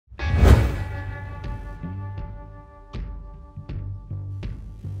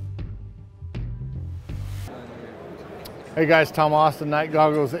Hey guys, Tom Austin, Night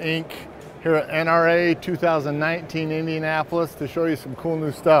Goggles Inc. here at NRA 2019 Indianapolis to show you some cool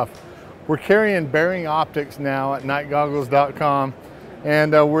new stuff. We're carrying bearing optics now at nightgoggles.com,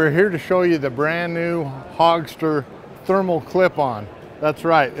 and we're here to show you the brand new Hogster Thermal Clip-on. That's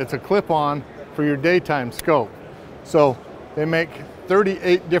right, it's a clip-on for your daytime scope. So they make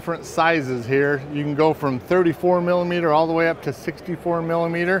 38 different sizes here. You can go from 34 millimeter all the way up to 64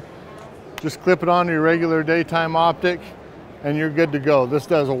 millimeter. Just clip it onto your regular daytime optic and you're good to go. This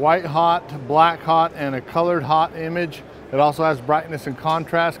does a white hot, black hot, and a colored hot image. It also has brightness and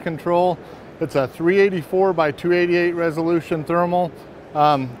contrast control. It's a 384 by 288 resolution thermal,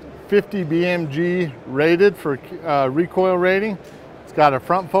 50 BMG rated for recoil rating. It's got a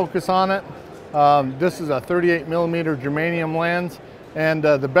front focus on it. This is a 38 millimeter germanium lens, and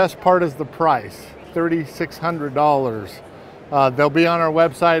the best part is the price, $3,600. They'll be on our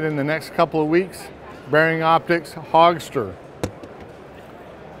website in the next couple of weeks. Bearing Optics, Hogster.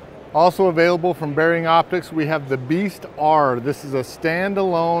 Also available from Bearing Optics, we have the BeastR. This is a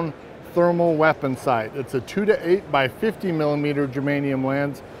standalone thermal weapon sight. It's a 2 to 8 by 50 millimeter germanium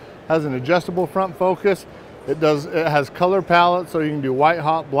lens. Has an adjustable front focus. It has color palette, so you can do white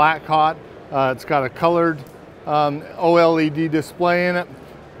hot, black hot. It's got a colored OLED display in it.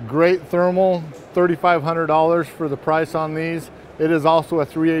 Great thermal, $3,500 for the price on these. It is also a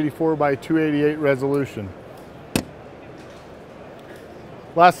 384 by 288 resolution.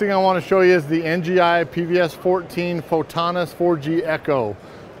 Last thing I want to show you is the NGI PVS-14 Photonis 4G Echo.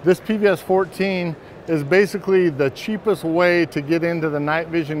 This PVS-14 is basically the cheapest way to get into the night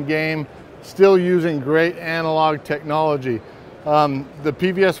vision game, still using great analog technology. The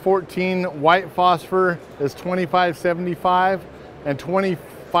PVS-14 white phosphor is $25.75 and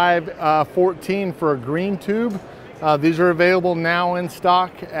 $25.14 for a green tube. These are available now in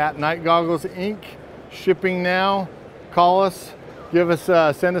stock at Night Goggles Inc. Shipping now. Call us,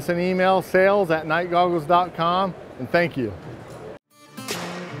 send us an email, sales@nightgoggles.com, and thank you.